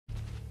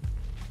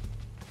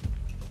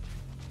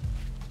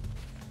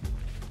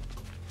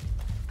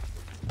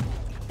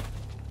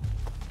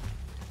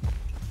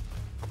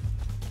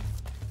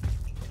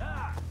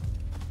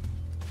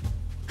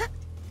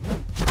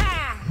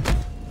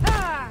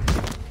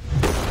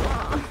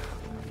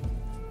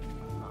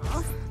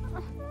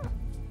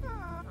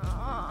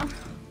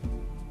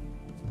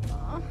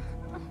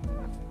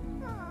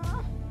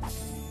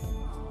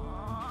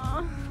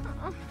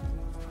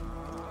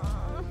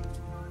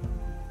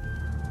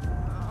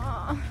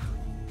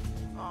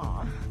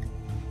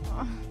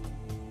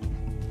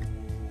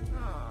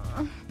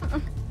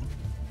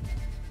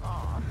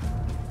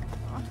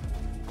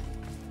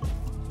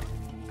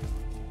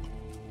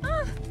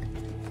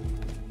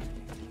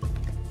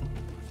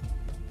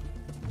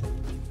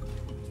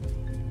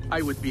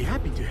I would be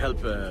happy to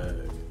help a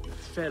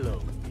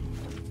fellow.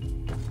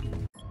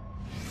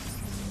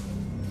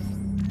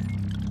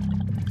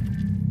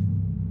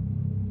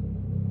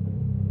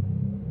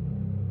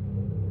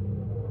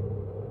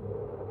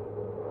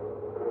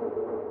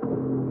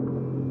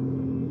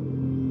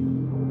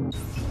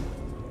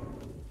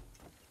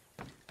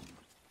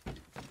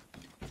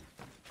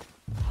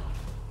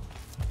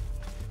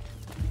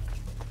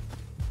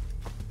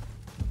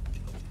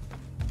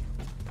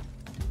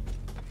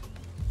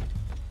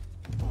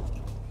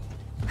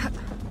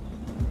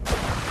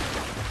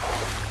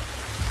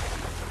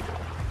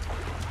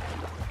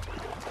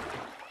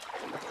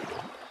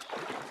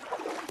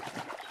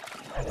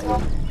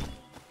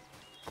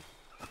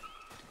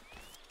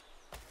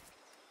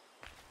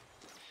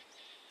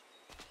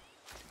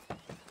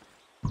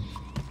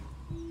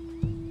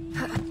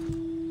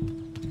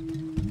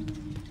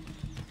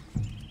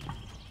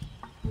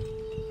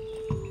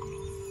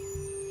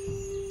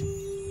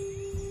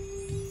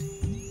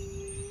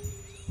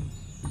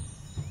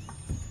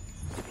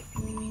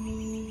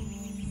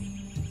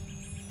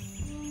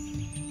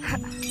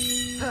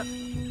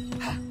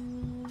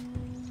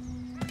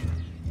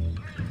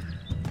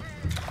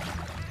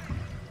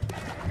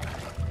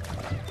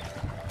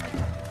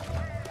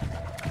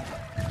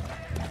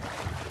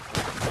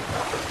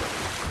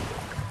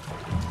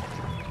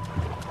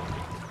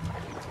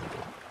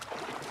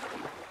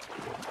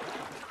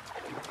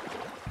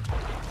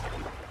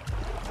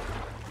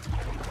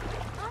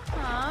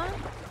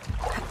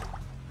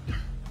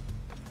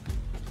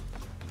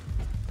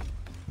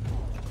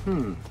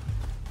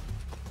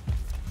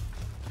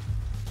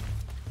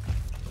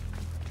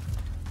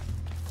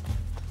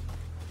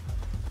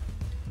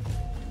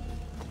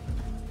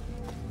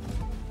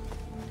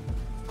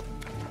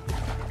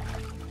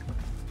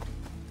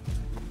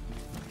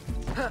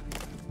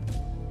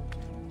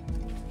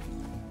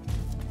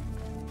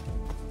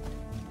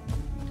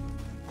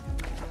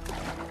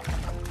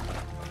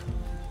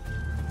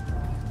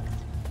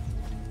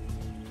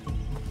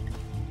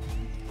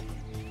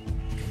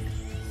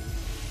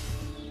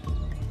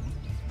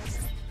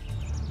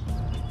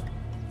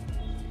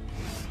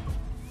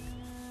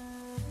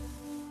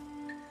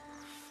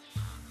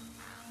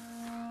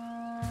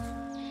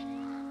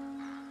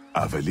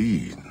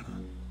 Aveline,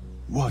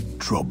 what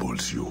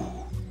troubles you?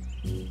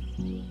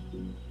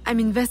 I'm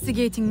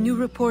investigating new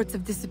reports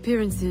of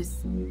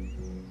disappearances.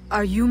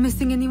 Are you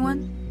missing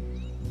anyone?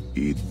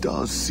 It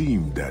does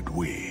seem that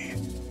way.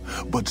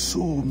 But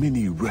so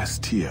many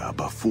rest here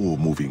before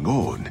moving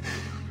on.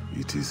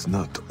 It is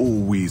not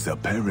always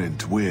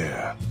apparent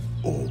where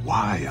or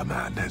why a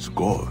man has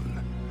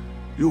gone.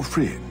 Your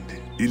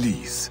friend,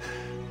 Elise,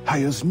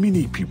 hires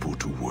many people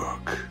to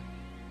work.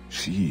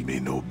 She may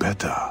know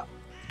better.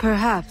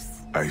 Perhaps.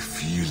 I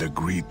feel a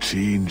great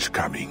change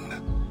coming.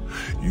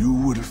 You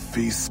will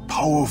face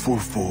powerful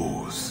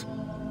foes.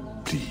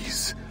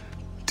 Please,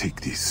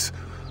 take this.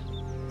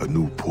 A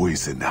new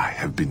poison I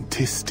have been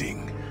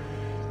testing.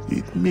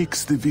 It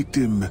makes the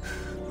victim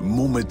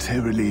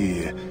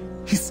momentarily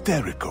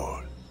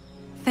hysterical.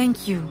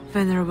 Thank you,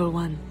 Venerable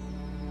One.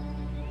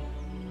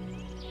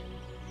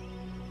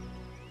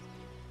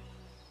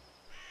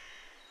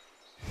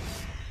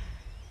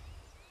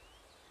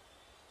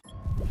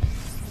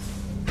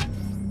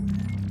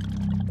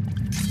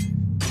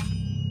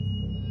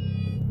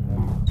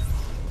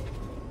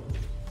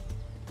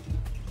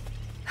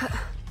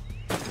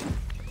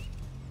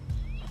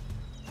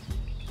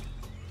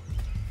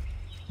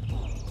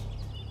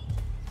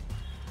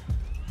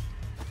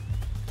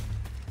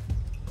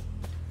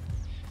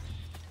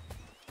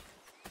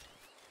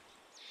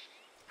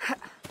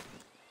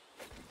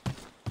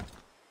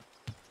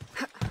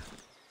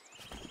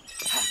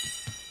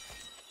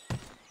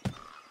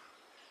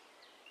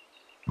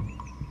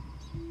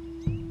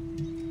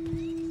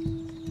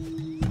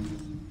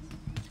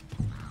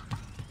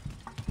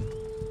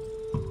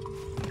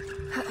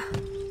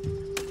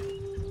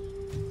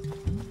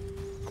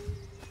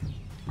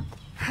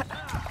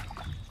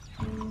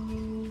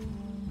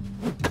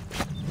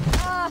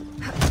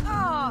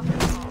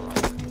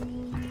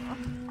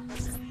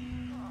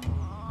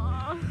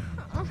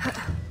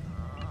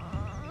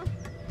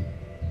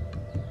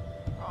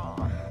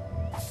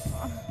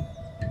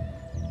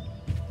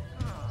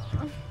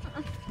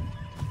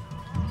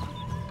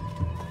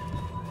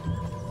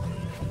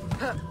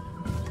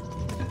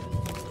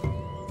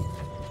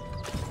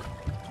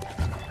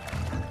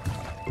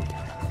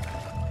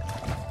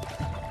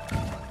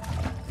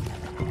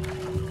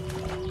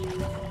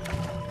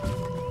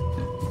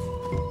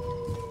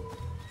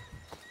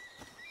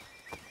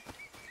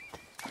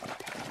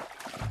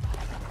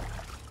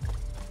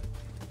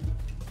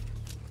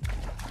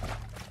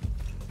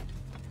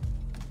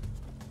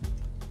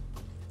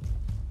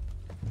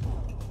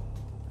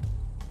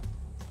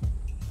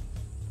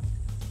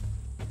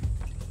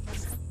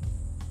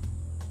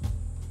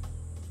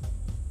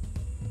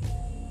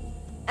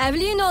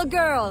 Aveline, old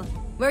girl!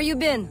 Where you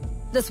been?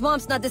 The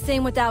swamp's not the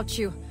same without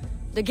you.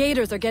 The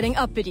gators are getting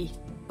uppity.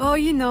 Oh,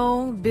 you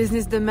know,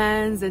 business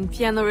demands and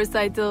piano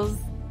recitals.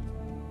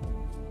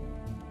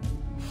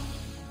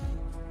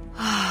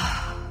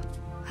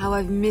 How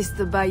I've missed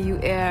the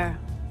Bayou air.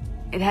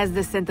 It has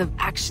the scent of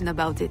action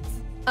about it.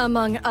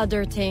 Among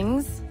other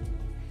things.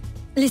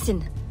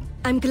 Listen,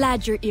 I'm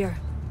glad you're here.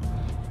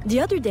 The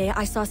other day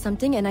I saw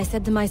something and I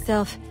said to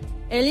myself,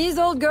 Elise,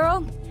 old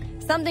girl,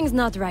 something's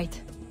not right.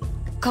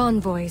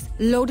 Convoys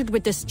loaded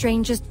with the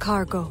strangest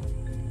cargo.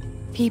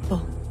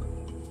 People.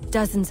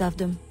 Dozens of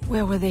them.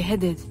 Where were they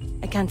headed?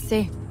 I can't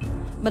say.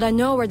 But I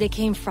know where they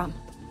came from.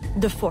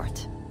 The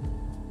fort.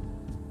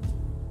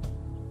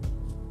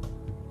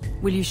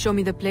 Will you show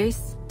me the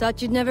place?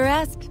 Thought you'd never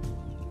ask.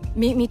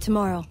 Meet me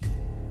tomorrow.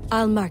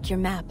 I'll mark your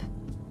map.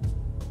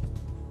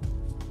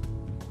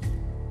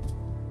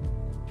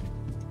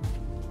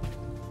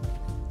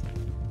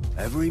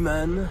 Every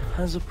man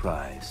has a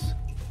price.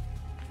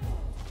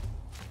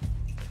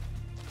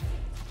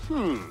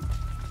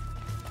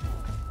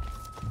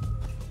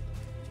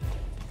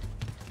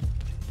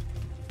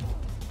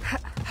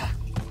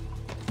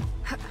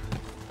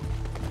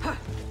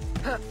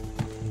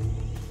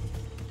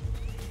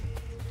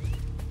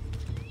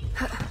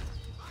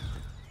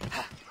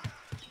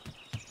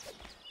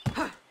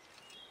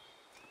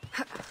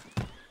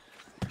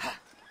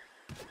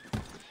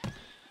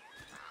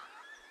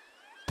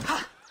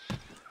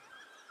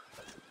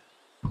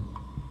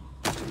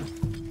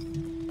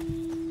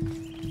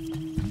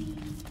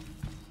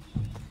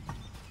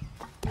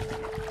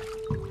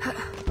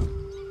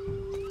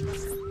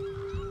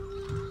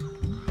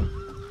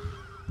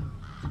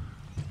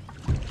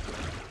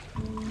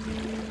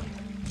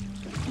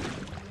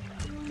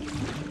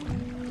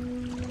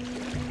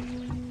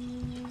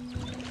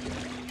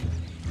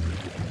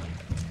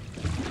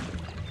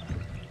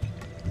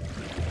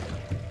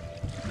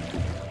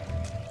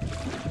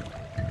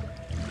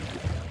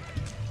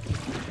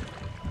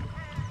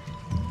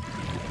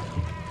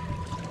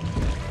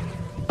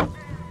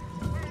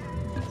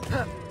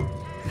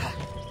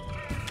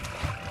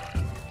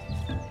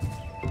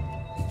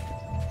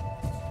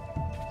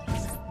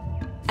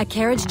 A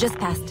carriage just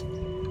passed.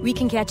 We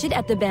can catch it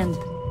at the bend.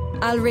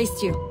 I'll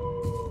race you.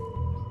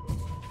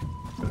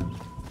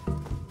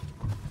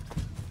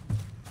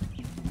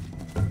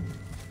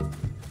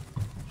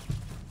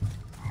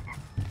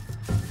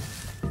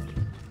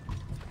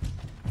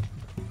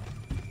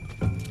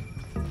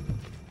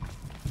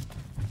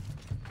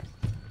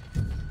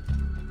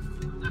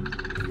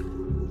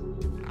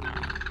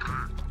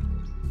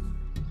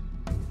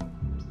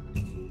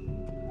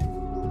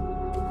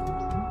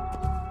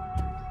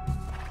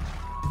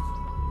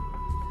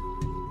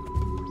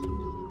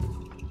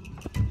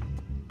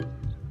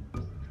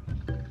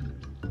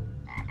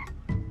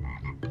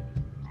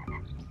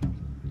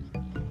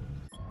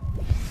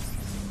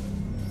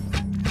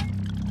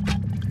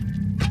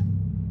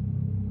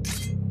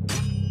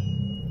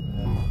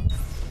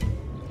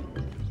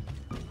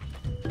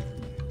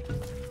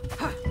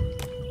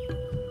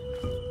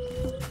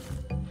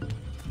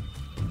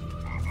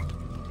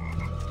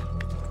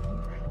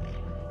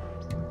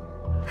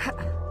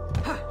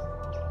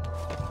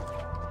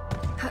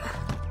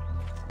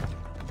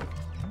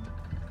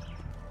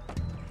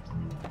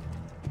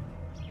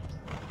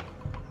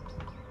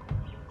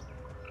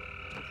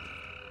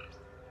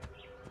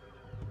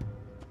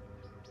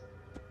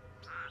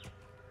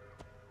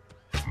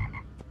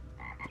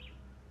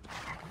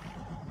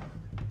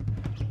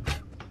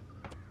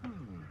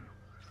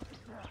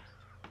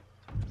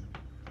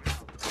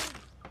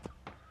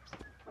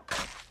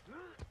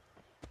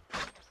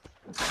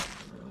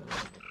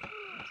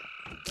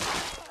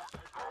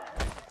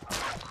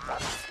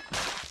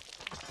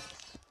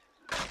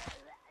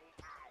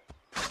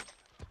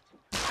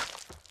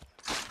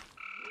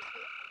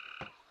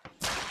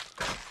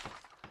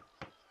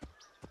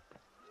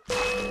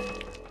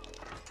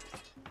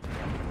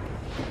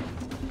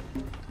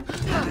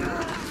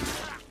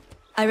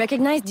 I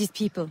recognize these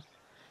people.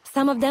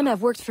 Some of them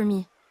have worked for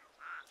me.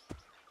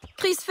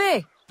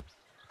 Crisfe!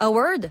 A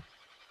word?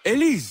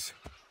 Elise!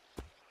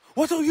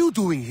 What are you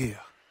doing here?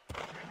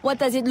 What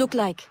does it look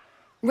like?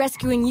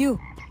 Rescuing you.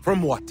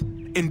 From what?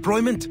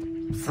 Employment?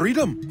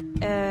 Freedom?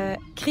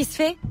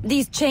 Crisfe,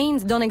 these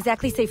chains don't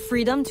exactly say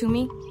freedom to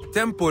me.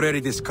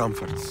 Temporary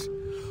discomforts.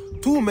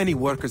 Too many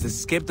workers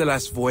escaped the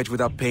last voyage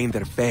without paying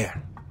their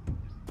fare.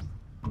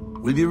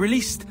 We'll be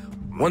released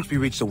once we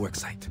reach the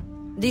worksite.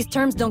 These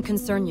terms don't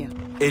concern you.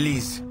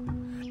 Elise,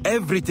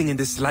 everything in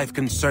this life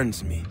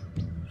concerns me.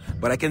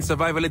 But I can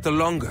survive a little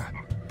longer,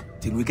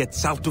 till we get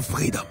south to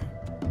freedom.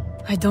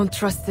 I don't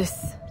trust this.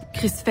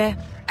 Crisfe,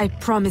 I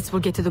promise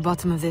we'll get to the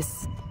bottom of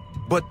this.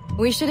 But...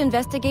 We should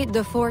investigate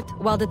the fort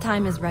while the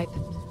time is ripe.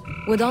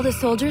 With all the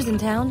soldiers in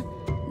town,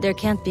 there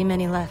can't be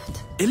many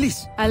left.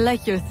 Elise! I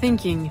like your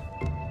thinking.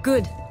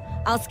 Good.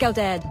 I'll scout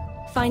ahead.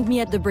 Find me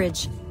at the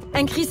bridge.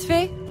 And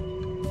Crisfe?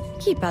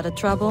 Keep out of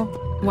trouble.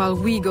 While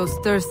we go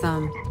stir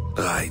some.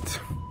 Right.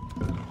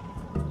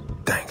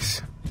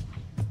 Thanks.